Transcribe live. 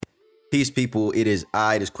Peace, people. It is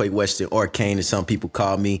Quake Weston, or Kane, as some people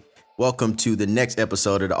call me. Welcome to the next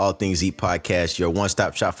episode of the All Things Eat podcast, your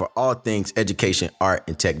one-stop shop for all things education, art,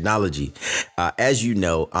 and technology. As you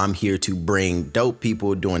know, I'm here to bring dope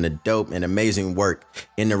people doing the dope and amazing work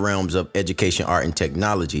in the realms of education, art, and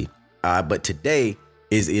technology. But today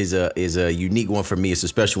is a unique one for me. It's a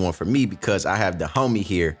special one for me because I have the homie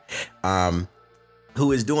here,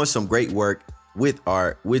 who is doing some great work with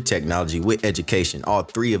art, with technology, with education, all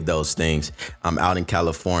three of those things. I'm out in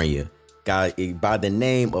California. Guy by the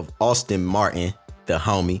name of Austin Martin, the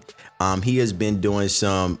homie. He has been doing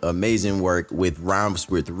some amazing work with Rhymes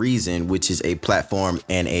with Reason, which is a platform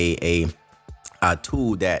and a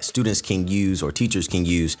tool that students can use or teachers can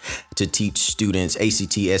use to teach students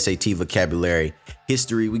ACT, SAT vocabulary,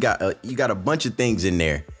 history. You got a bunch of things in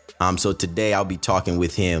there. So today I'll be talking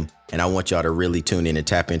with him, and I want y'all to really tune in and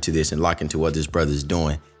tap into this and lock into what this brother's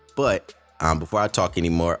doing. But before I talk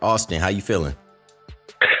anymore, Austin, how you feeling?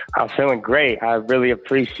 I'm feeling great. I really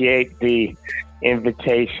appreciate the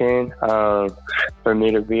invitation for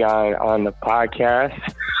me to be on the podcast.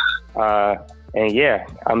 And yeah,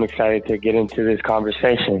 I'm excited to get into this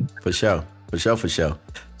conversation. For sure. So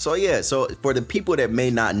for the people that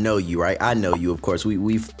may not know you, right? I know you, of course.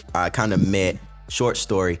 We've kind of met, short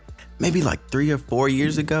story, maybe like 3 or 4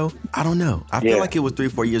 years ago. I don't know. I feel like it was 3 or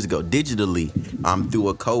 4 years ago, digitally, through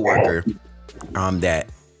a coworker that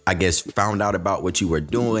I guess found out about what you were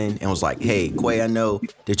doing and was like, hey, Quay, I know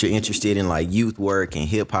that you're interested in like youth work and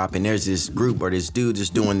hip hop, and there's this group or this dude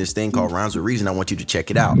just doing this thing called Rhymes with Reason. I want you to check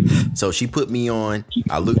it out. So she put me on,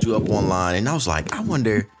 I looked you up online, and I was like, I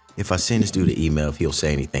wonder if I send this dude an email, if he'll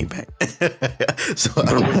say anything back. So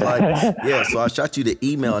I was like, yeah. So I shot you the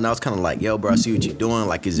email, and I was kind of like, yo, bro, I see what you're doing.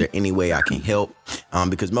 Like, is there any way I can help?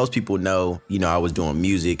 Because most people know, I was doing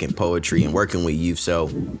music and poetry and working with youth.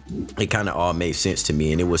 So it kind of all made sense to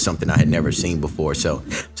me. And it was something I had never seen before. So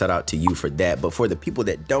shout out to you for that. But for the people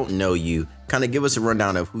that don't know you, kind of give us a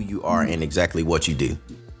rundown of who you are and exactly what you do.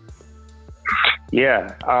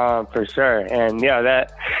 Yeah, for sure. And yeah,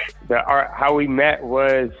 the art, how we met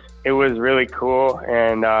was really cool.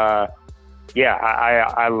 And I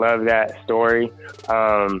love that story.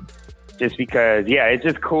 Just because, it's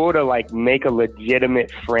just cool to like make a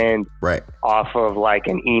legitimate friend right off of like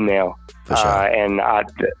an email. For sure. And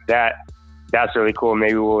that's really cool.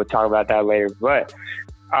 Maybe we'll talk about that later. But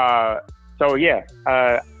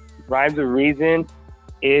Rhymes with Reason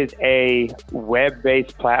is a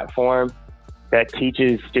web-based platform that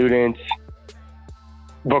teaches students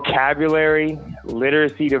vocabulary,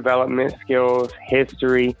 literacy development skills,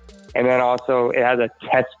 history, and then also it has a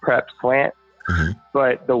test prep slant. Mm-hmm.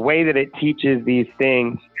 But the way that it teaches these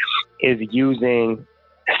things is using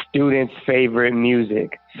students' favorite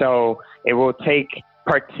music. So it will take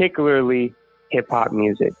particularly hip hop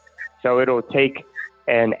music. So it'll take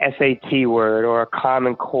an SAT word or a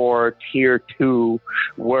Common Core Tier 2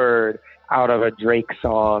 word out of a Drake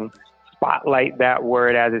song, spotlight that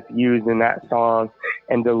word as it's used in that song,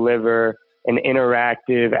 and deliver an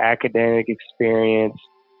interactive academic experience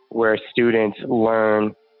where students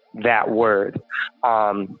learn that word.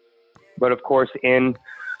 But of course, in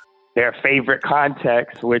their favorite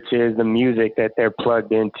context, which is the music that they're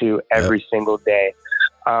plugged into every single day.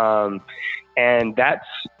 And that's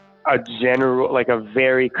a general, like a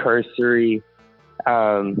very cursory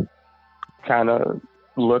kind of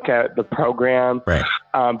look at the program. Right.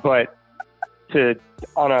 But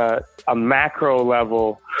on a macro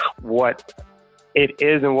level, what it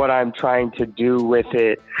is and what I'm trying to do with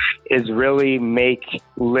it is really make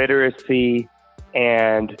literacy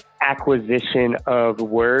and acquisition of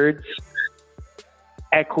words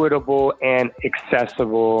equitable and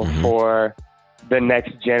accessible for the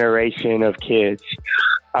next generation of kids.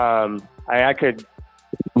 I could,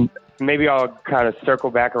 maybe I'll kind of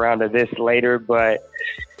circle back around to this later, but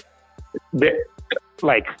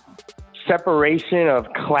separation of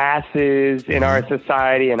classes in our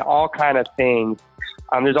society and all kind of things.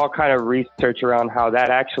 There's all kind of research around how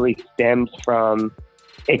that actually stems from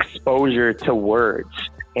exposure to words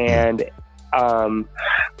and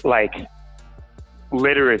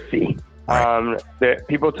literacy. That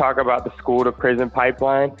people talk about the school to prison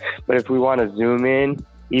pipeline, but if we want to zoom in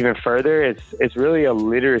even further, it's really a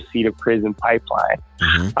literacy to prison pipeline.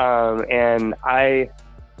 And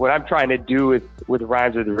what I'm trying to do with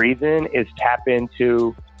Rhymes with Reason is tap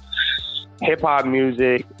into hip hop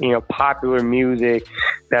music, popular music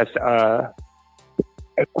that's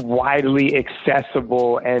widely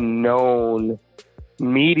accessible and known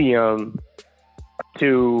medium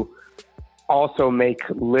to also make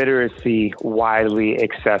literacy widely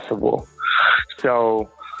accessible. So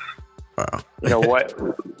what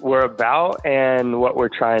we're about and what we're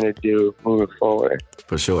trying to do moving forward.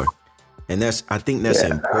 For sure. And I think that's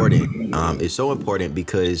important. It's so important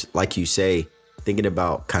because, like you say, thinking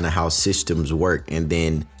about kind of how systems work, and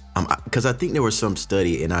then because I think there was some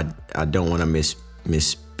study, and I don't want to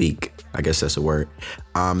misspeak. I guess that's a word.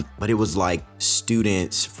 But it was like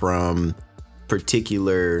students from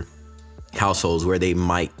particular households where they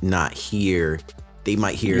might hear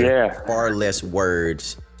far less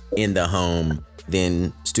words in the home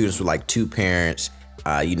than students with like two parents,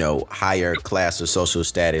 higher class or social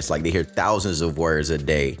status. Like they hear thousands of words a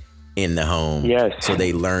day in the home. Yes. So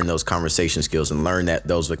they learn those conversation skills and learn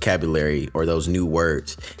those vocabulary or those new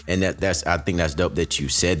words. And I think that's dope that you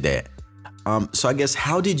said that. So I guess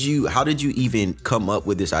how did you even come up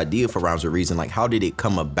with this idea for Rhymes with Reason? Like, how did it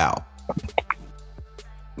come about?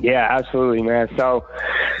 Yeah, absolutely, man. So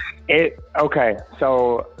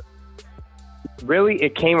really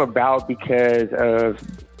it came about because of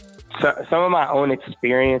some of my own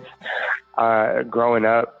experience growing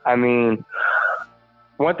up. I mean,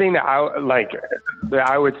 one thing that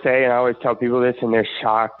I would say, and I always tell people this and they're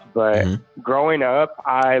shocked, but growing up,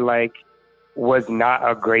 I was not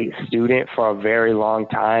a great student for a very long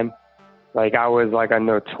time. Like I was like a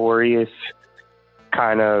notorious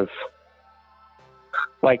kind of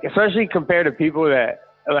especially compared to people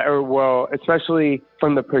especially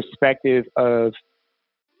from the perspective of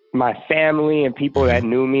my family and people that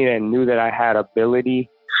knew me and knew that I had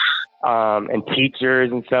ability, and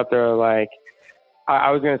teachers and stuff that are like,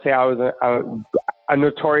 I was going to say I was a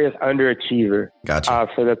notorious underachiever. Gotcha.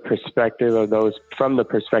 From the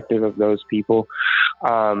perspective of those people.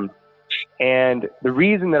 And the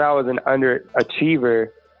reason that I was an underachiever,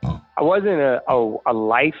 I wasn't a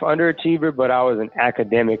life underachiever, but I was an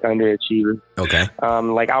academic underachiever. Okay.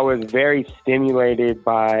 I was very stimulated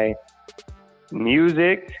by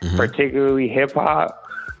music, particularly hip hop,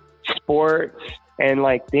 sports, and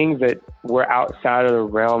things that were outside of the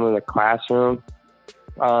realm of the classroom.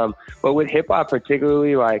 But with hip hop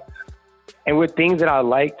particularly, and with things that I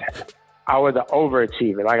liked, I was an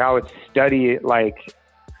overachiever. I would study it like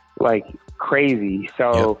crazy.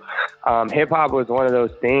 So, hip hop was one of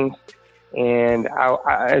those things. And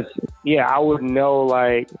I would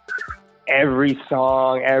know every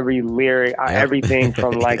song, every lyric, everything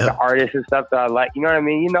from the artists and stuff that I like. You know what I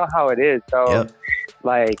mean? You know how it is. So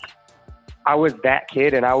I was that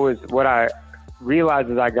kid, and what I realized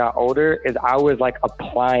as I got older is I was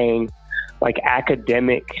applying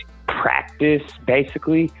academic practice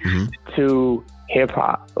basically to hip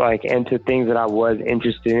hop, and to things that I was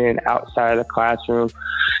interested in outside of the classroom.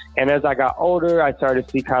 And as I got older, I started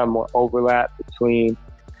to see kind of more overlap between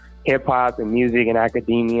hip hop and music and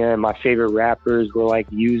academia. And my favorite rappers were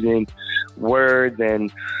using words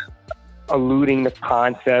and alluding to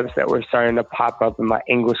concepts that were starting to pop up in my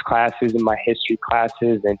English classes and my history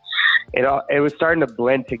classes. And it was starting to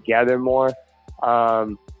blend together more.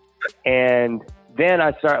 And then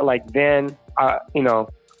I started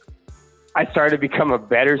to become a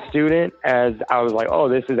better student as I was oh,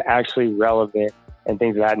 this is actually relevant and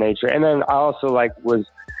things of that nature. And then I also was,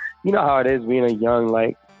 you know how it is being a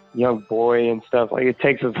young boy and stuff. It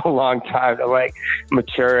takes us a long time to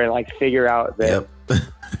mature and figure out that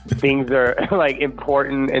things are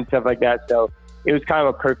important and stuff like that. So it was kind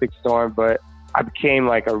of a perfect storm, but I became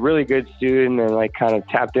a really good student and kind of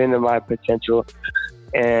tapped into my potential.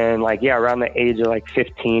 And around the age of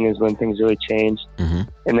 15 is when things really changed.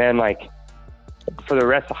 And then for the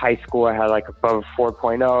rest of high school, I had above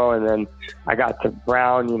 4.0, and then I got to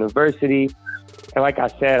Brown University. And like I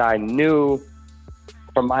said, I knew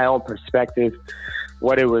from my own perspective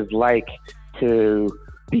what it was like to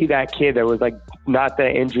be that kid that was not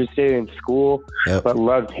that interested in school, but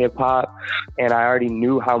loved hip hop. And I already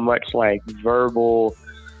knew how much verbal,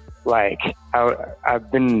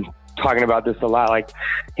 I've been talking about this a lot,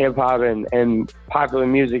 hip hop and popular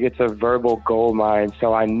music, it's a verbal gold mine.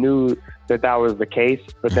 So I knew that was the case.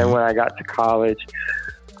 But then when I got to college,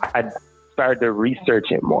 I started to research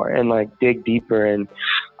it more and dig deeper and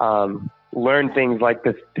learn things like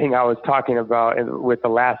this thing I was talking about with the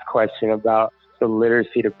last question about the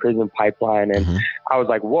literacy to prison pipeline. And I was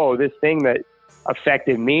whoa, this thing that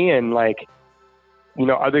affected me and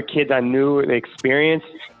other kids I knew the experience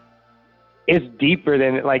is deeper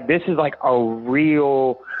than this is a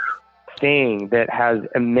real thing that has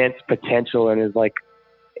immense potential and is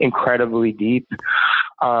incredibly deep.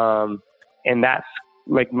 And that's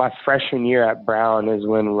my freshman year at Brown is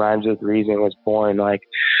when Rhymes with Reason was born. I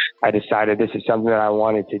decided this is something that I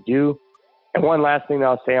wanted to do. And one last thing that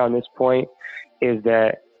I'll say on this point is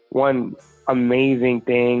that one amazing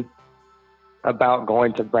thing about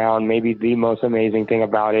going to Brown, maybe the most amazing thing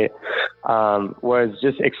about it, was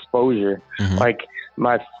just exposure. Mm-hmm. Like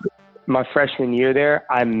my freshman year there,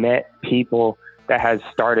 I met people that had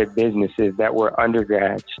started businesses that were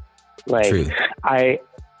undergrads. Like True.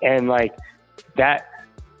 That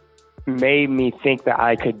made me think that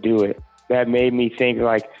I could do it. That made me think,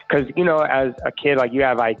 like, because, you know, as a kid, like, you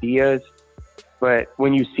have ideas, but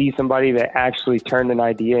when you see somebody that actually turned an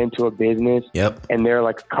idea into a business, Yep. and they're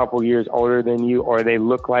like a couple years older than you, or they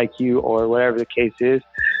look like you, or whatever the case is,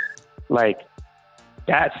 like,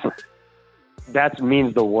 that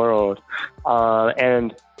means the world.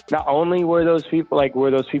 And not only were those people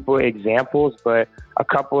examples, but a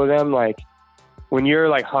couple of them, like, when you're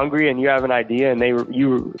like hungry and you have an idea and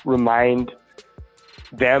you remind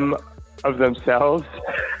them of themselves,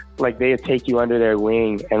 like, they take you under their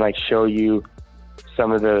wing and like show you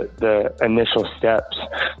some of the initial steps.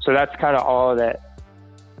 So that's kind of all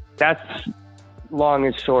that's long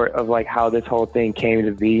and short of like how this whole thing came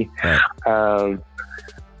to be. Right.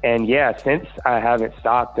 And yeah, since I haven't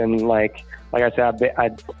stopped, and like I said, I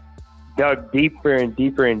dug deeper and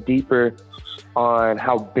deeper and deeper on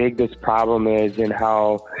how big this problem is and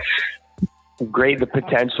how great the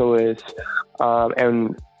potential is,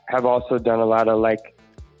 and have also done a lot of like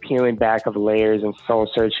peeling back of layers and soul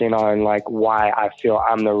searching on like why I feel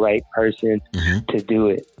I'm the right person to do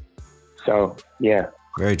it. So yeah.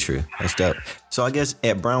 Very true. That's dope. So I guess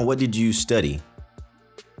at Brown, what did you study?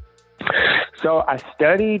 So I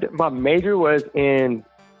studied, my major was in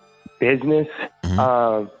business,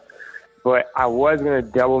 but I was going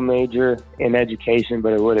to double major in education,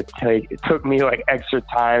 but it took me like extra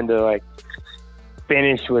time to like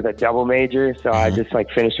finish with a double major. So I just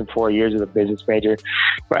like finished in 4 years with a business major,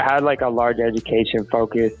 but I had like a large education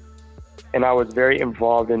focus, and I was very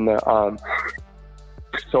involved in the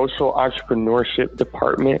social entrepreneurship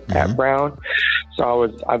department at Brown. So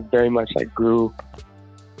I very much like grew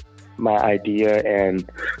my idea and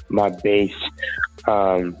my base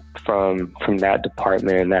from that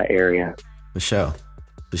department in that area. For sure.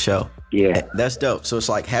 Yeah, that's dope. So it's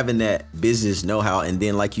like having that business know-how, and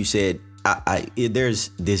then like you said, there's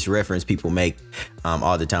this reference people make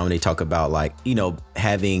all the time when they talk about, like, you know,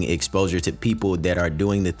 having exposure to people that are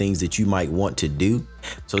doing the things that you might want to do,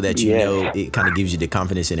 so that you know it kind of gives you the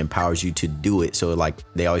confidence and empowers you to do it. So like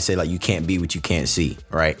they always say, like, you can't be what you can't see,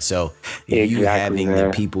 right? So you having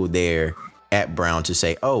the people there at Brown to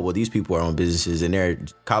say, oh, well, these people are on businesses and they're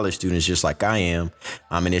college students just like I am.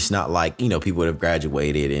 And it's not like, you know, people that have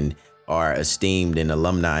graduated and are esteemed and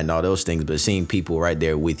alumni and all those things, but seeing people right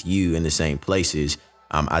there with you in the same places,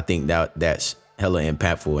 I think that's hella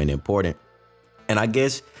impactful and important. And I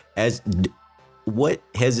guess what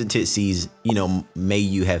hesitancies, you know, may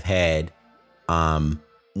you have had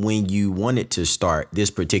when you wanted to start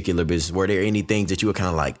this particular business? Were there any things that you were kind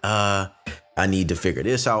of like, I need to figure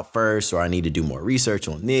this out first, or I need to do more research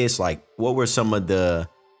on this? Like, what were some of the,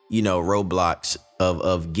 you know, roadblocks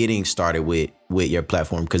of getting started with your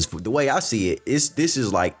platform? Because the way I see it, this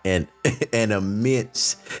is like an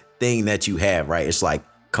immense thing that you have, right? It's like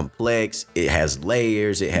complex. It has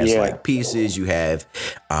layers. It has like pieces. You have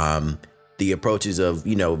the approaches of,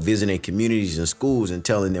 you know, visiting communities and schools and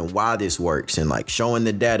telling them why this works, and like showing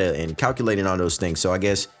the data and calculating all those things. So I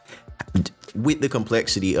guess with the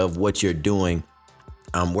complexity of what you're doing,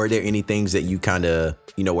 were there any things that you kind of,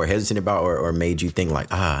 you know, were hesitant about or made you think like,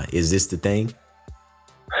 is this the thing?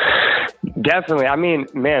 Definitely. I mean,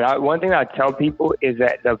 man, one thing I tell people is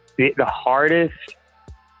that the hardest,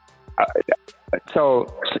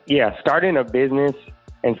 starting a business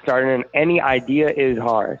and starting any idea is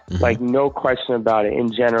hard. Like, no question about it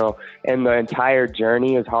in general. And the entire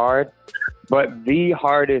journey is hard. But the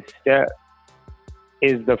hardest step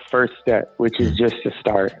is the first step, which is just to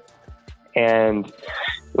start. And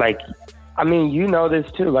like, I mean, you know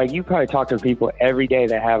this too. Like, you probably talk to people every day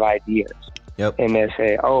that have ideas. Yep. And they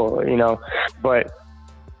say, oh, you know, but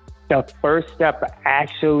the first step,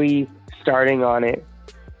 actually starting on it,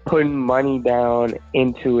 putting money down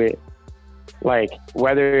into it, like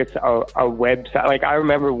whether it's a website. Like, I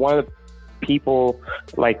remember one of the people,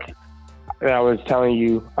 like, that I was telling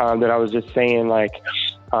you, that I was just saying, like,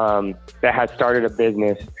 that had started a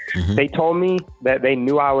business. They told me that they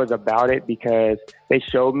knew I was about it because they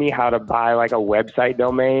showed me how to buy like a website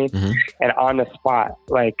domain, and on the spot,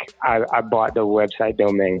 like I bought the website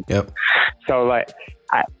domain. Yep. So like,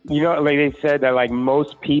 you know, like they said that like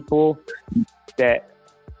most people that,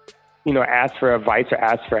 you know, ask for advice or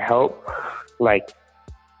ask for help, like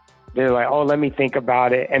they're like, oh, let me think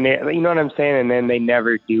about it. And they, you know what I'm saying? And then they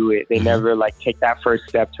never do it. They never like take that first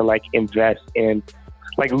step to like invest in,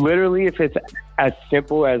 like, literally, if it's as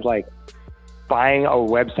simple as like buying a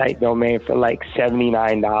website domain for like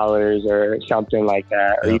 $79 or something like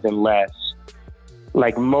that, or even less.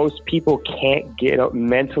 Like most people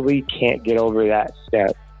mentally can't get over that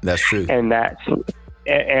step. That's true. And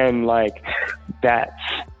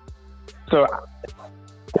so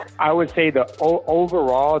I would say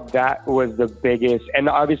overall, that was the biggest, and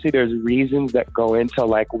obviously there's reasons that go into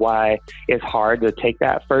like why it's hard to take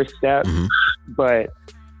that first step. Mm-hmm. But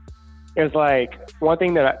it's like one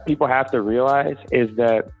thing that people have to realize is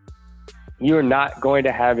that you're not going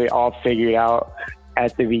to have it all figured out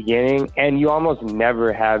at the beginning, and you almost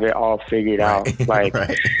never have it all figured out. Like,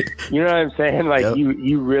 right. You know what I'm saying? Like, yep.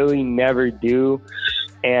 you really never do.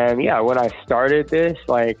 And yeah, when I started this,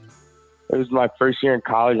 like, it was my first year in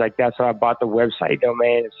college. Like, that's when I bought the website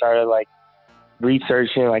domain and started like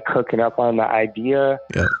researching, like cooking up on the idea,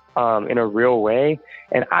 yep. In a real way.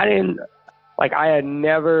 And I hadn't,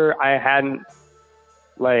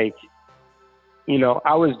 like, you know,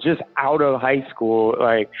 I was just out of high school.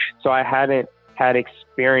 Like, so I hadn't had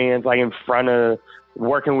experience like in front of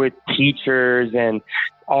working with teachers and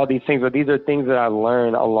all these things, but these are things that I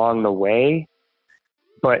learned along the way.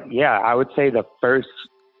 But yeah, I would say the first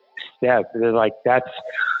step is like, that's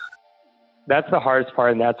the hardest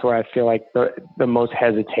part. And that's where I feel like the most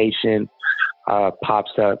hesitation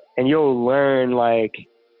pops up. And you'll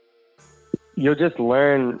just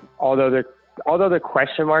learn, although the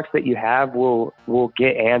question marks that you have will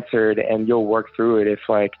get answered, and you'll work through it if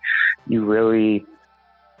like you really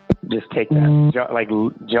just take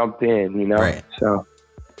that jump in, you know? Right. So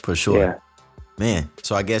for sure. Yeah. Man.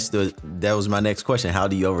 So I guess that was my next question. How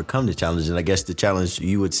do you overcome the challenge? And I guess the challenge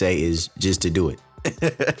you would say is just to do it.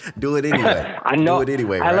 Do it anyway. I know. Do it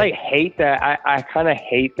anyway. I right? hate that. I kind of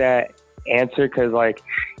hate that answer because like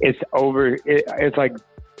it's like,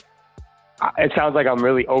 it sounds like I'm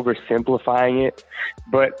really oversimplifying it,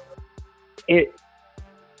 but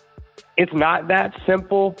it's not that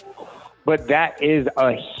simple, but that is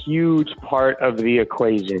a huge part of the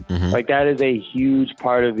equation. Mm-hmm. Like that is a huge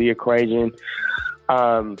part of the equation.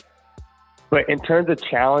 But in terms of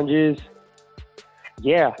challenges,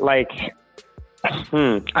 yeah, like,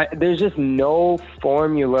 there's just no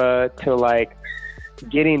formula to like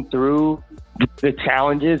getting through the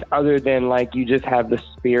challenges other than like you just have the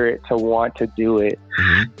spirit to want to do it.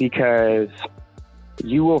 Mm-hmm. Because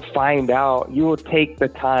you will find out, you will take the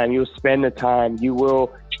time, you'll spend the time, you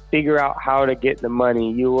will figure out how to get the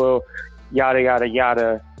money, you will yada yada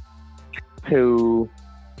yada to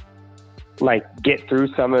like get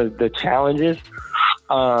through some of the challenges.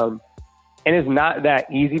 And it's not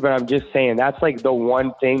that easy, but I'm just saying that's like the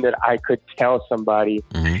one thing that I could tell somebody.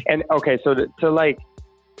 Mm-hmm. And okay, so to like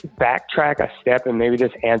backtrack a step, and maybe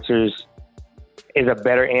this is a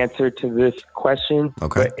better answer to this question.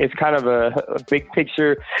 Okay. But it's kind of a big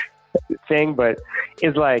picture thing, but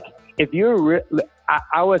it's like, if you're,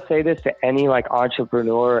 I would say this to any like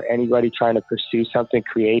entrepreneur or anybody trying to pursue something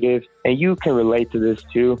creative, and you can relate to this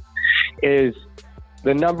too, is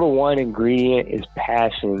the number one ingredient is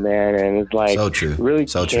passion, man. And it's like really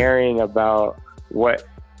caring about what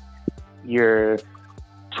you're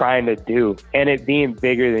trying to do and it being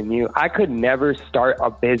bigger than you. I could never start a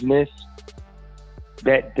business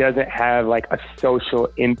that doesn't have like a social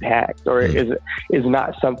impact or is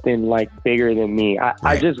not something like bigger than me.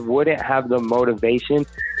 I just wouldn't have the motivation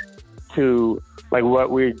to like what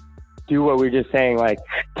we're just saying, like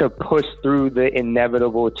to push through the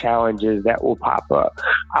inevitable challenges that will pop up.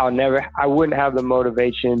 I wouldn't have the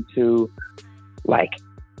motivation to like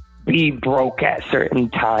be broke at certain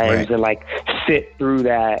times and like sit through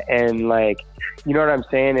that. And like, you know what I'm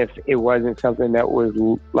saying? If it wasn't something that was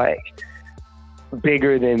like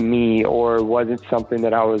bigger than me or wasn't something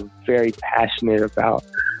that I was very passionate about.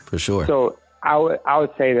 For sure. So I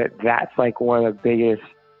would say that that's like one of the biggest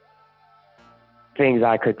things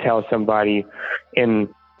I could tell somebody. And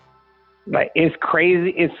like, it's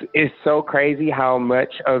crazy. It's so crazy how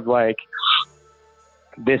much of like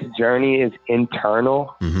this journey is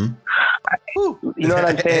internal. Mm-hmm. You know what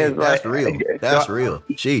I'm saying? That's like, real. That's real.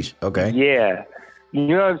 Sheesh. Okay. Yeah. You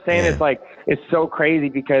know what I'm saying? Yeah. It's like, it's so crazy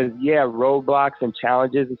because roadblocks and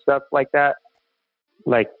challenges and stuff like that,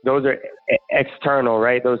 like those are external,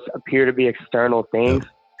 right? Those appear to be external things,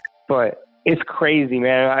 but it's crazy,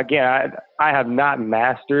 man. Again, I have not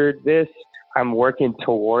mastered this. I'm working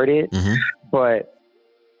toward it, but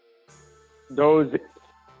those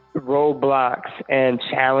roadblocks and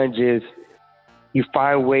challenges, you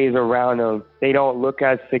find ways around them. They don't look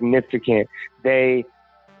as significant. They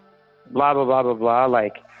blah, blah, blah, blah, blah.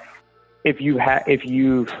 Like if you have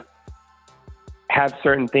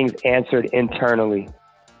certain things answered internally,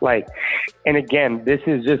 like, and again, this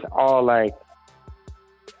is just all like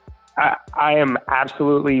I am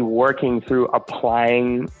absolutely working through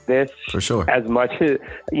applying this for sure as much as,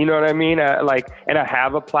 you know what I mean? And I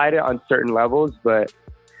have applied it on certain levels, but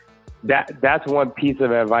that's one piece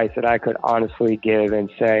of advice that I could honestly give and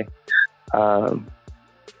say. So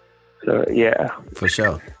yeah, for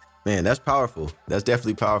sure, man. That's powerful. That's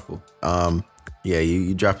definitely powerful. Yeah,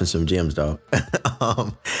 you dropping some gems, dog.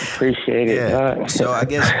 Appreciate it. Yeah. So I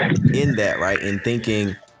guess in that, right, in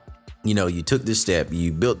thinking, you know, you took this step,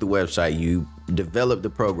 you built the website, you developed the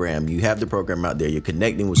program, you have the program out there, you're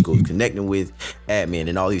connecting with schools, connecting with admin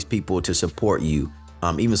and all these people to support you,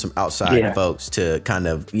 even some outside folks to kind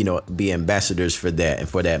of, you know, be ambassadors for that and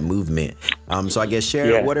for that movement. So I guess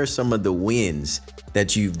share what are some of the wins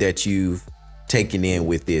that you've taken in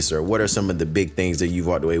with this, or what are some of the big things that you've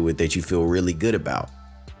walked away with that you feel really good about?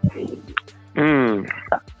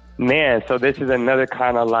 Man, so this is another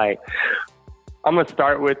kind of like, I'm going to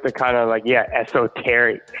start with the kind of like,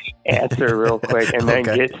 esoteric answer real quick and then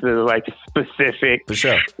get to the like specific, for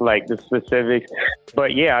sure, like the specifics.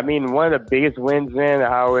 But yeah, I mean, one of the biggest wins, man,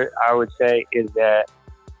 I would say is that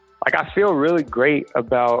like, I feel really great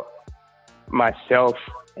about myself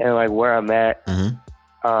and like where I'm at,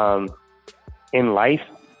 in life,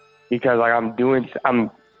 because like I'm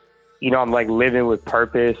like living with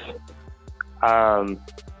purpose. And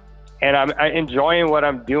I'm enjoying what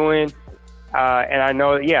I'm doing. And I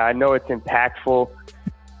know it's impactful.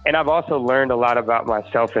 And I've also learned a lot about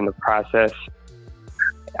myself in the process.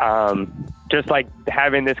 Just like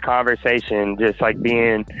having this conversation, just like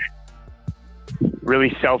being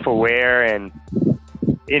really self-aware, and,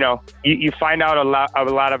 you know, you find out a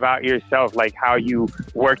lot about yourself, like how you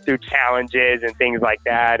work through challenges and things like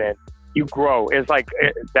that. And you grow. It's like,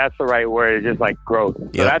 that's the right word. It's just like growth.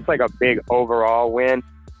 Yep. So that's like a big overall win.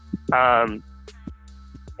 And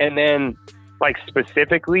then like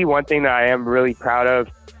specifically, one thing that I am really proud of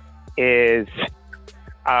is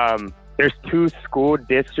there's 2 school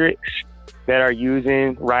districts that are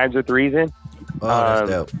using Rhymes with Reason. Oh, that's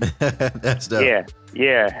dope. That's dope.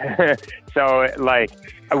 Yeah. So like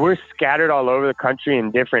we're scattered all over the country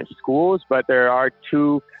in different schools, but there are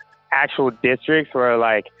 2 actual districts where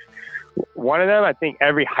like one of them, I think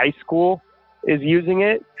every high school is using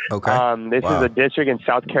it. Okay. This is a district in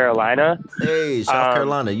South Carolina. Hey, South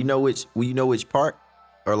Carolina. You know which part,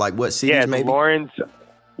 or like what cities? Yeah, maybe Lawrence.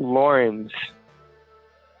 Lawrence.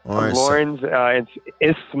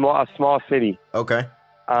 It's a small city. Okay.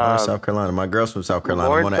 South Carolina. My girl's from South Carolina.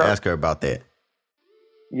 I want to ask her about that.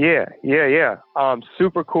 Yeah.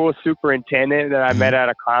 Super cool superintendent that I met at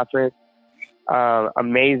a conference.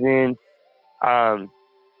 Amazing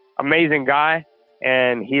guy.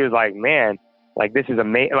 And he was like, man, like this is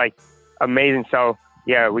amazing. So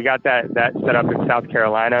yeah, we got that set up in South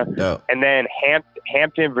Carolina. Oh. And then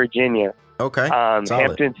Hampton, Virginia. Okay.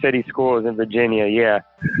 Hampton City Schools in Virginia. Yeah.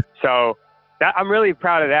 So I'm really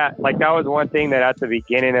proud of that. Like that was one thing that at the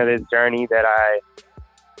beginning of this journey that I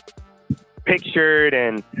pictured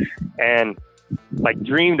and like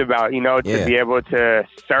dreamed about, you know, to be able to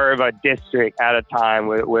serve a district at a time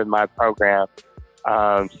with my program.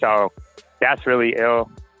 So that's really ill.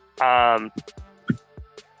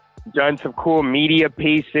 Done some cool media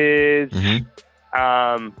pieces.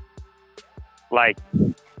 Like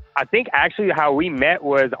I think actually how we met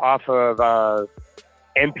was off of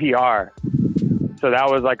NPR. So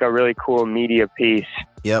that was like a really cool media piece.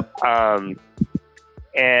 Yep. And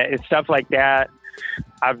it's stuff like that.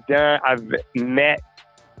 I've met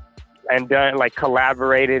and done like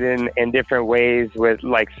collaborated in different ways with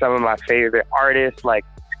like some of my favorite artists. Like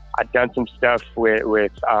I've done some stuff with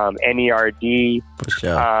NERD. For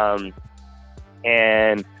sure.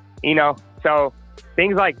 And you know, so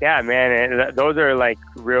things like that, man. And those are like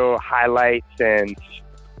real highlights and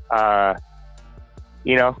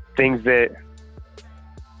you know, things that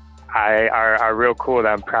are real cool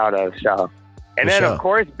that I'm proud of. So. And then, of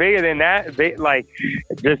course, bigger than that, like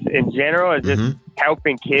just in general, is just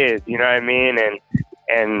helping kids. You know what I mean?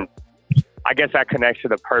 And I guess that connects to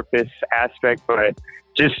the purpose aspect, but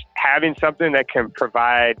just having something that can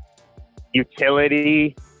provide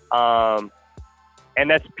utility, and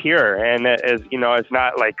that's pure. And that is, you know, it's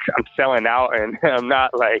not like I'm selling out, and I'm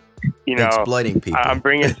not like, you know, exploiting people. I'm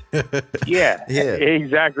bringing,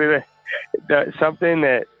 exactly. Something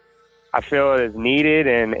that I feel is needed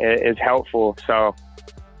and is helpful. So,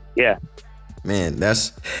 yeah. Man,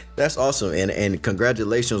 that's awesome, and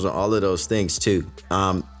congratulations on all of those things too.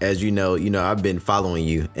 As you know, I've been following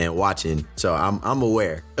you and watching, so I'm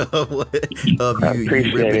aware of you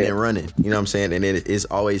ripping and running. You know what I'm saying? And it's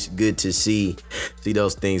always good to see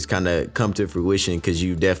those things kind of come to fruition, because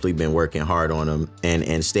you've definitely been working hard on them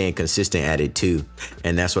and staying consistent at it too.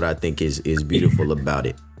 And that's what I think is beautiful about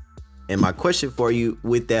it. And my question for you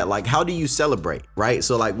with that, like, how do you celebrate, right?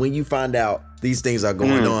 So like when you find out these things are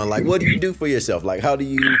going on, like what do you do for yourself? Like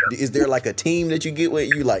is there like a team that you get with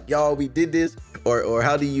you, like, y'all, we did this? Or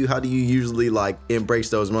how do you usually like embrace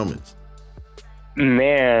those moments?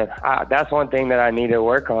 Man, that's one thing that I need to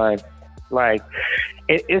work on. Like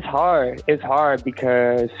it's hard. It's hard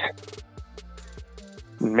because,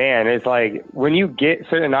 man, it's like when you get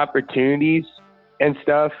certain opportunities and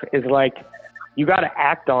stuff, it's like, you got to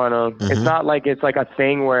act on them. Mm-hmm. It's not like it's like a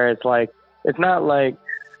thing where it's not like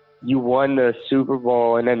you won the Super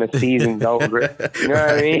Bowl and then the season's over. You know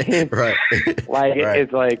what I mean? Right. Like right.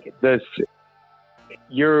 It's like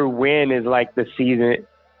your win is like the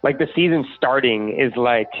season starting is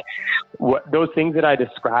like what those things that I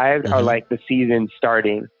described are like the season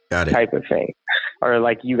starting type of thing, or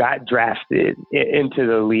like you got drafted into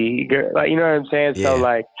the league, like, you know what I'm saying? Yeah. So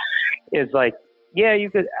like, it's like, yeah,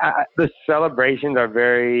 you could. The celebrations are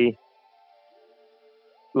very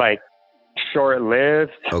like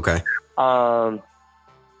short-lived. Okay. And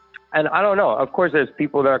I don't know. Of course, there's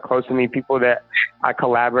people that are close to me, people that I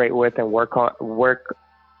collaborate with and work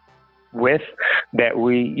with, that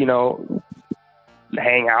we,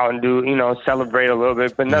 hang out and do, celebrate a little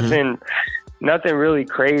bit, but nothing really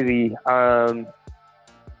crazy.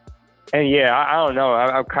 And yeah, I don't know.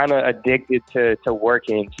 I'm kind of addicted to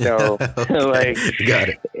working, so like, got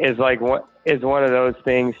it. It's one of those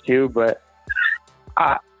things too. But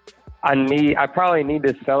I probably need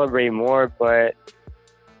to celebrate more. But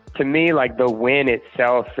to me, like the win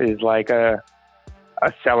itself is like a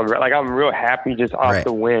celebrate. Like I'm real happy just off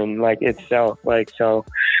the win, like itself. Like so,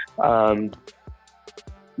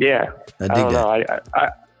 yeah. I don't know.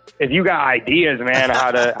 If you got ideas, man,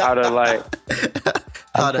 how to like.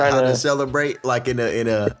 How to celebrate, like in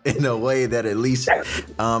a way that at least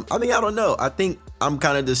I don't know. I think I'm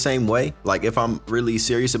kind of the same way. Like if I'm really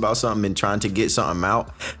serious about something and trying to get something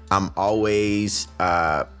out, I'm always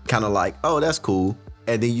kind of like, oh, that's cool,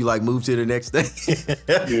 and then you like move to the next thing.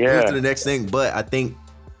 Move to the next thing. But I think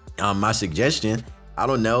my suggestion, I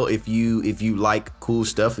don't know if you like cool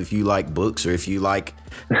stuff, if you like books, or if you like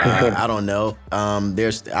I don't know.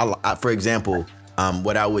 For example.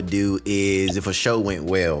 What I would do is if a show went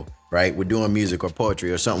well, right? We're doing music or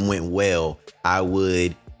poetry or something went well, I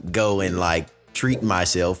would go and like treat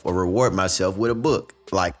myself or reward myself with a book.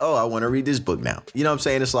 Like, oh, I want to read this book now. You know what I'm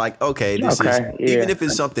saying? It's like, okay, even if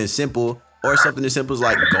it's something simple, or something as simple as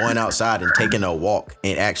like going outside and taking a walk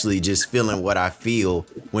and actually just feeling what I feel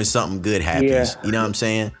when something good happens. Yeah. You know what I'm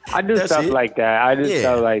saying? I do stuff like that.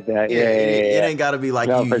 It ain't got to be like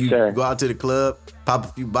you go out to the club, pop a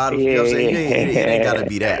few bottles. You know what I'm saying? It ain't got to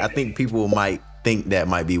be that. I think people might think that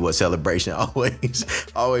might be what celebration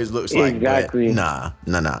always looks like. Exactly. But nah.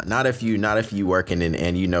 Not if you working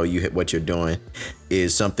and you know what you're doing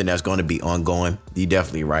is something that's going to be ongoing. You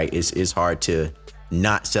definitely right. It's hard to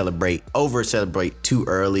not over celebrate too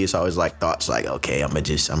early. It's always like thoughts like, okay, I'm gonna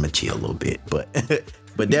chill a little bit, but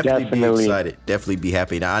definitely be excited, definitely be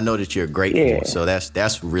happy. Now I know that you're grateful, so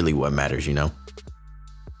that's really what matters,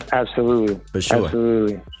 Absolutely, for sure.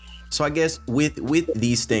 Absolutely. So I guess with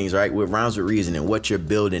these things, right, with Rhymes with Reason and what you're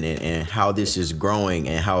building and how this is growing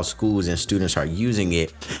and how schools and students are using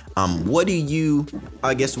it, what's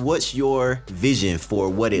your vision for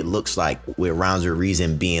what it looks like with Rhymes with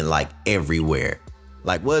Reason being like everywhere?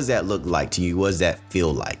 Like, what does that look like to you? What does that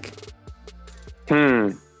feel like?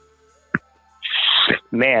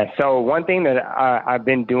 Man, so one thing that I've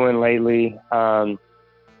been doing lately, I've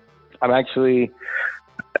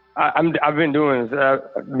been doing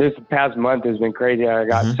this past month has been crazy. I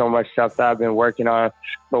got so much stuff that I've been working on.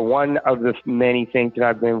 But one of the many things that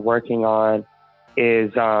I've been working on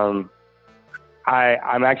is I'm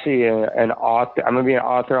actually an author. I'm going to be an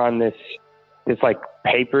author on this like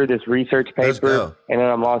paper, this research paper. And then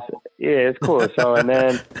I'm also, it's cool. So, and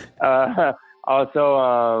then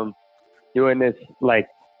also doing this, like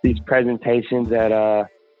these presentations at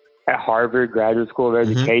Harvard Graduate School of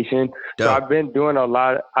Education. So I've been doing a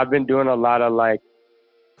lot of like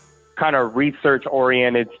kind of research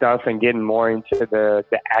oriented stuff and getting more into the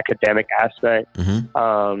academic aspect.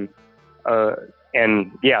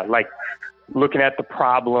 And yeah, like looking at the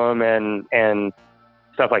problem and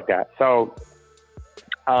stuff like that. So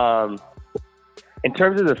in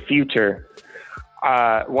terms of the future,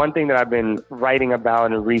 one thing that I've been writing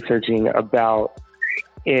about and researching about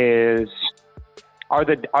are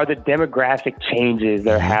the demographic changes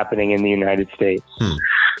that are happening in the United States.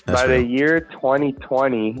 By the year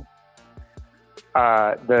 2020,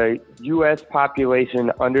 the U.S.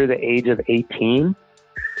 population under the age of 18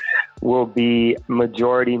 will be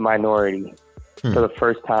majority minority for the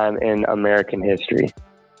first time in American history.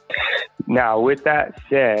 Now, with that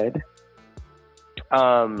said,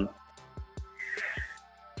 the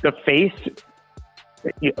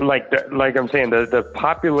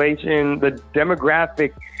population, the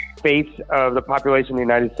demographic face of the population in the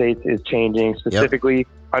United States is changing, specifically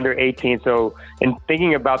under 18. So in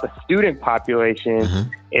thinking about the student population,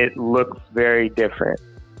 it looks very different,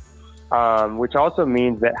 which also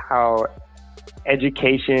means that how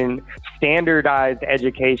standardized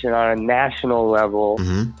education on a national level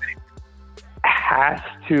has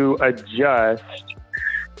to adjust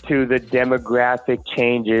to the demographic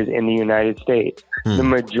changes in the United States. The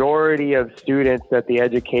majority of students that the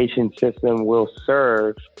education system will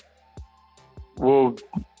serve will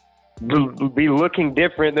be looking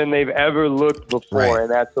different than they've ever looked before, and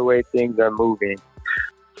that's the way things are moving.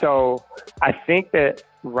 So I think that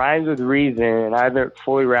Rhymes with Reason, and I haven't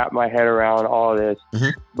fully wrapped my head around all this,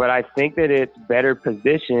 but I think that it's better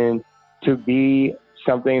positioned to be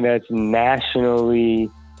something that's nationally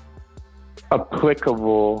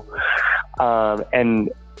applicable, and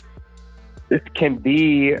it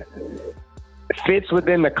fits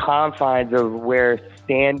within the confines of where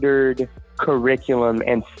standard curriculum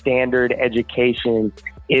and standard education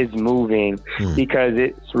is moving, because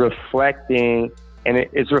it's reflecting and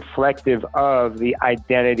it's reflective of the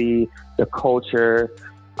identity, the culture,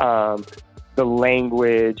 the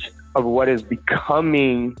language of what is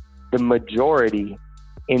becoming the majority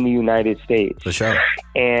in the United States. For sure.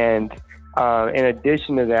 And in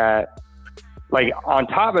addition to that, like on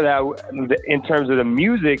top of that, in terms of the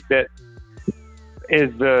music that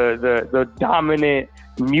is the dominant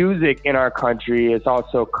music in our country, is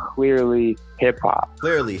also clearly hip hop.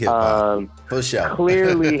 Clearly hip hop. For sure.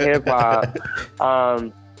 Clearly hip hop.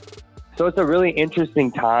 So it's a really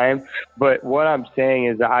interesting time. But what I'm saying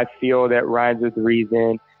is that I feel that Rhymes with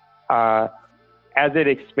Reason, as it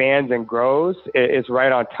expands and grows, it's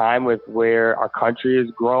right on time with where our country is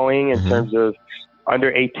growing in terms of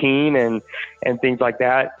under 18 and things like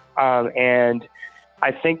that. And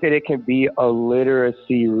I think that it can be a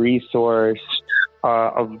literacy resource,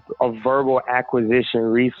 a verbal acquisition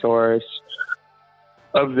resource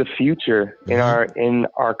of the future in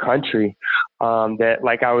our country. That,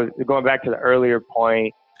 like, I was going back to the earlier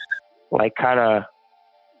point, like kind of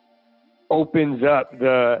opens up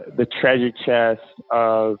the treasure chest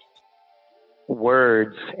of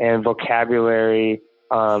words and vocabulary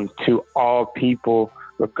to all people,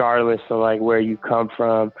 regardless of like where you come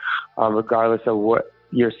from, regardless of what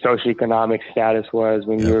your socioeconomic status was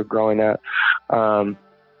when you were growing up.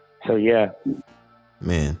 So yeah,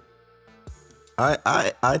 man,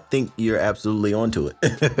 I think you're absolutely onto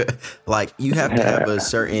it. Like, you have to have a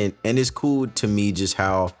certain, and it's cool to me just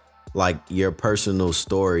how like your personal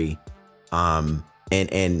story,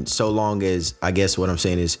 and so long as, I guess what I'm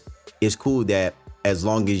saying is, it's cool that as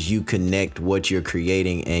long as you connect what you're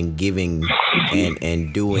creating and giving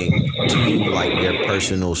and doing to like your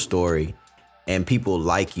personal story, and people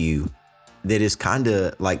like you, that it's kind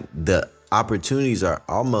of like the opportunities are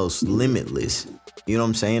almost limitless. You know what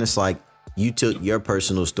I'm saying? It's like you took your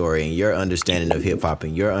personal story and your understanding of hip hop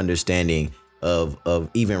and your understanding of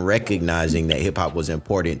even recognizing that hip hop was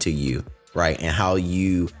important to you, right? And how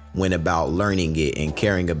you went about learning it and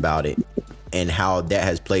caring about it, and how that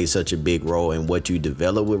has played such a big role in what you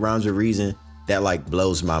develop with Rhymes with Reason. That like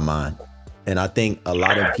blows my mind. And I think a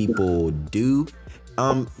lot of people do.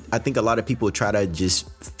 I think a lot of people try to just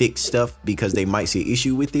fix stuff because they might see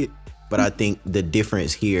issue with it. But I think the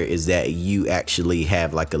difference here is that you actually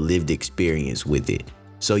have like a lived experience with it.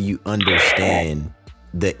 So you understand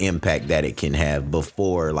the impact that it can have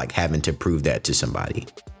before like having to prove that to somebody.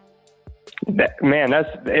 Man, I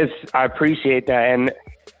appreciate that. And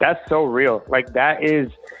that's so real. Like that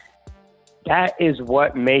is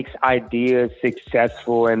what makes ideas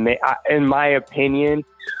successful. And in my opinion,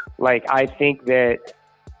 like, I think that,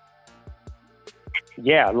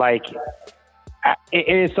 yeah, like, it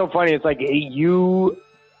is so funny. It's like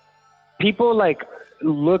people like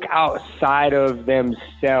look outside of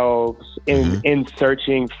themselves in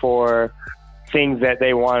searching for things that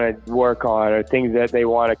they want to work on or things that they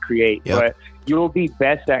want to create. Yep. But you'll be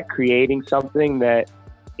best at creating something that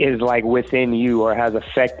is like within you or has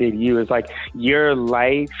affected you. It's like your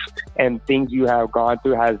life and things you have gone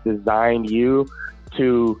through has designed you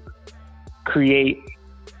to create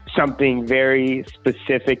something very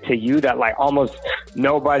specific to you that like almost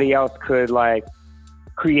nobody else could like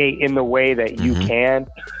create in the way that you can.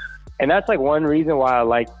 And that's like one reason why I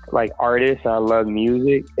like artists and I love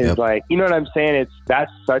music is like, you know what I'm saying?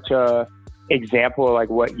 That's such a example of like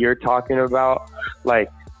what you're talking about. Like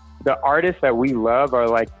the artists that we love are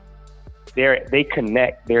like, they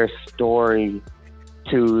connect their story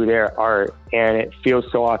to their art, and it feels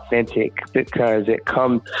so authentic because it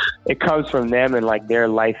comes from them and like their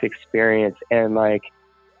life experience, and like,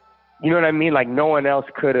 you know what I mean? Like no one else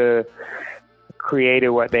could have created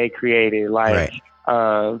what they created. Like,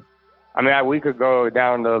 I mean, we could go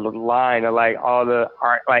down the line of like all the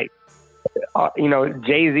art, like, you know,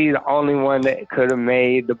 Jay-Z is the only one that could have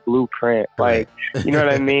made the Blueprint. Like, you know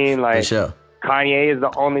what I mean? Like, sure. Kanye is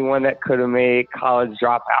the only one that could have made College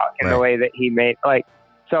Dropout in the way that he made. Like,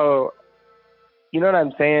 so, you know what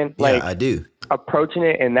I'm saying? Like, yeah, I do. Approaching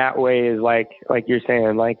it in that way is like you're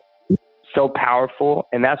saying, like, so powerful,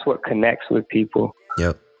 and that's what connects with people.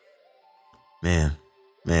 Yep. Man,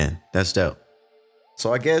 that's dope.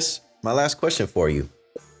 So I guess my last question for you.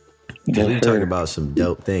 We talked about some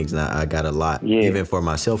dope things, and I got a lot, even for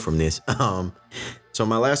myself, from this. So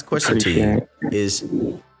my last question to you is,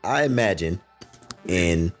 I imagine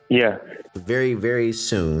in very, very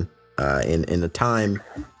soon, in a time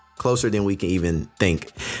closer than we can even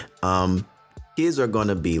think, kids are going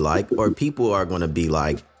to be like, or people are going to be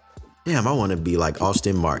like, damn, I want to be like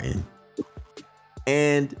Austin Martin.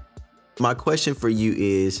 And my question for you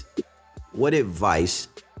is, what advice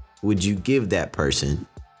would you give that person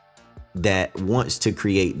that wants to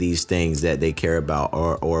create these things that they care about,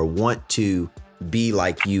 or want to be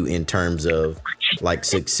like you in terms of like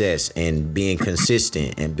success and being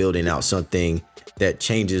consistent and building out something that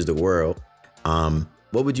changes the world?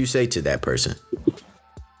 What would you say to that person?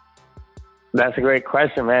 That's a great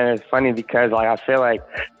question, man. It's funny because like I feel like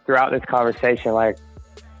throughout this conversation, like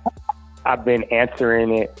I've been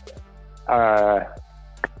answering it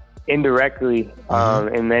indirectly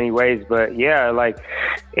in many ways, but yeah, like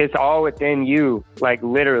it's all within you. Like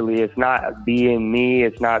literally, it's not being me,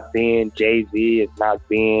 it's not being Jay-Z, it's not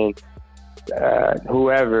being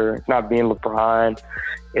whoever, it's not being LeBron.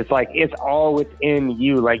 It's like it's all within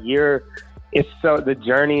you. Like the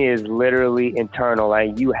journey is literally internal.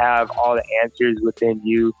 Like you have all the answers within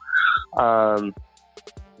you.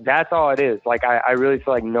 That's all it is. Like I really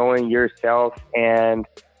feel like knowing yourself and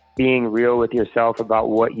being real with yourself about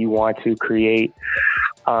what you want to create.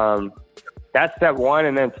 That's step one.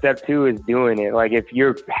 And then step two is doing it. Like if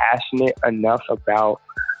you're passionate enough about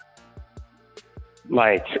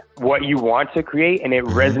like what you want to create and it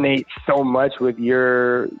resonates so much with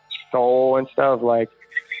your soul and stuff, like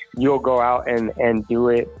you'll go out and do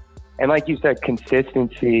it. And like you said,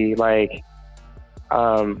 consistency, like,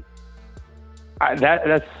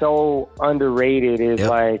 that's so underrated is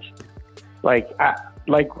like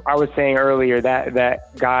I was saying earlier,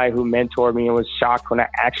 that guy who mentored me and was shocked when I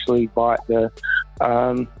actually bought the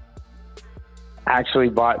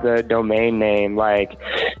domain name. Like,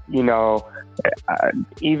 you know,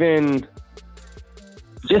 even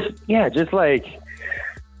just like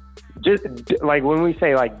when we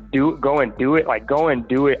say like go and do it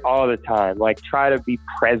all the time. Like try to be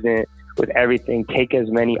present with everything. Take as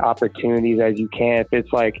many opportunities as you can. If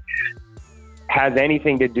it's like has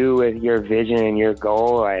anything to do with your vision and your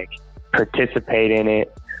goal, like participate in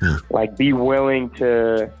it. Like be willing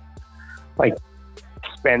to like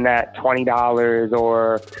spend that $20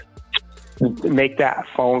 or make that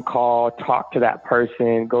phone call, talk to that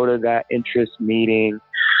person, go to that interest meeting,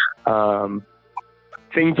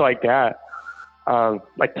 things like that.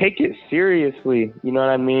 Like take it seriously, you know what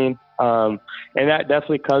I mean? And that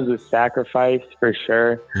definitely comes with sacrifice for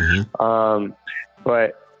sure.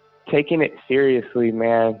 But taking it seriously,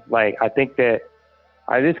 man, like I think that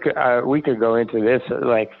we could go into this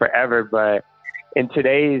like forever, but in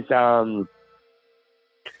today's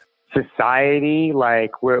society,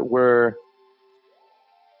 like we're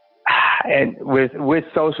and with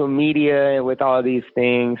social media and with all these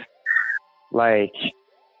things, like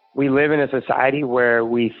we live in a society where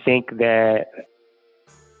we think that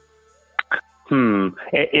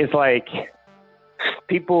it's like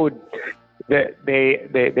people that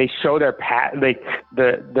they show their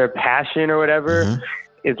their passion or whatever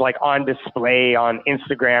is like on display on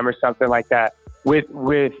Instagram or something like that. I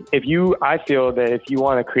feel that if you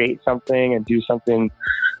want to create something and do something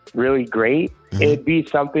really great, it'd be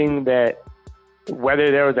something that whether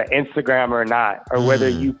there was an Instagram or not, or whether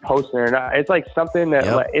you post it or not, it's like something that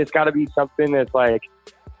like, it's got to be something that's like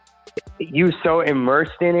you so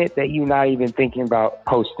immersed in it that you're not even thinking about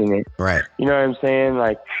posting it. Right. You know what I'm saying?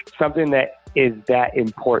 Like something that is that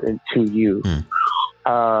important to you.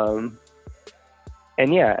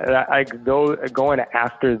 And yeah, like going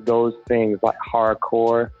after those things like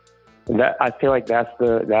hardcore, that I feel like that's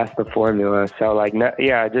the formula. So like,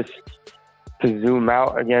 just to zoom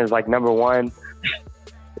out again is like number one,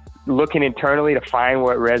 looking internally to find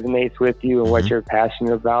what resonates with you and what you're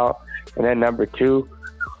passionate about. And then number two,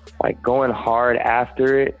 like going hard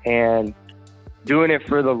after it and doing it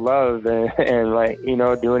for the love and like, you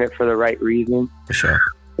know, doing it for the right reason. For sure.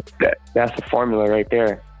 That's the formula right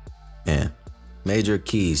there. Yeah. Major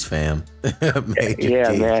keys, fam. Major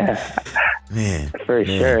keys. Man. For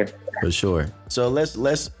sure. For sure. So let's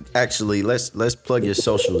plug your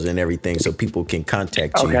socials and everything so people can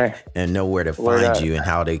contact you and know where to find you and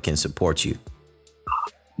how they can support you.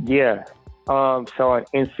 Yeah. So on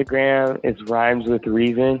Instagram, it's Rhymes with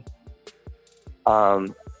Reason.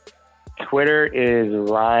 Twitter is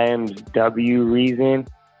Rhymes W Reason.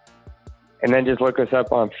 And then just look us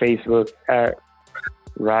up on Facebook at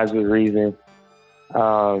Rhymes with Reason.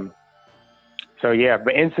 So yeah,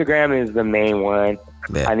 but Instagram is the main one.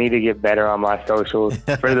 Yeah. I need to get better on my socials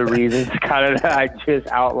for the reasons kind of that I just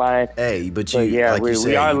outlined. Hey, but we are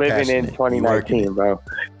living in 2019, bro.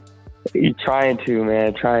 You're trying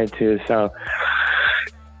to. So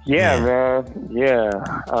man. Yeah.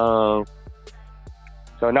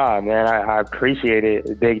 So man, I appreciate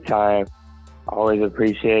it big time. I always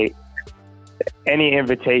appreciate any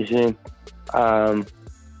invitation,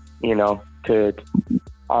 you know, to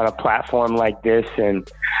on a platform like this, and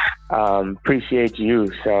appreciate you.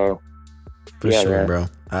 So for sure, man. Bro.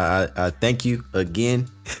 I thank you again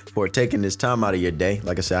for taking this time out of your day.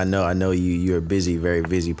 Like I said, I know you're a busy, very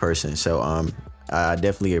busy person. So I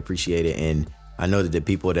definitely appreciate it, and I know that the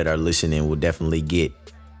people that are listening will definitely get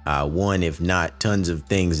one, if not tons of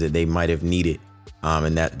things that they might have needed.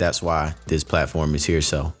 And that's why this platform is here.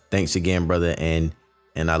 So thanks again, brother, and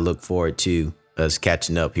I look forward to us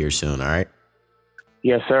catching up here soon. All right.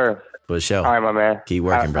 Yes, sir. For sure. All right, my man. Keep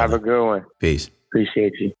working, brother. Have a good one. Peace.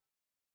 Appreciate you.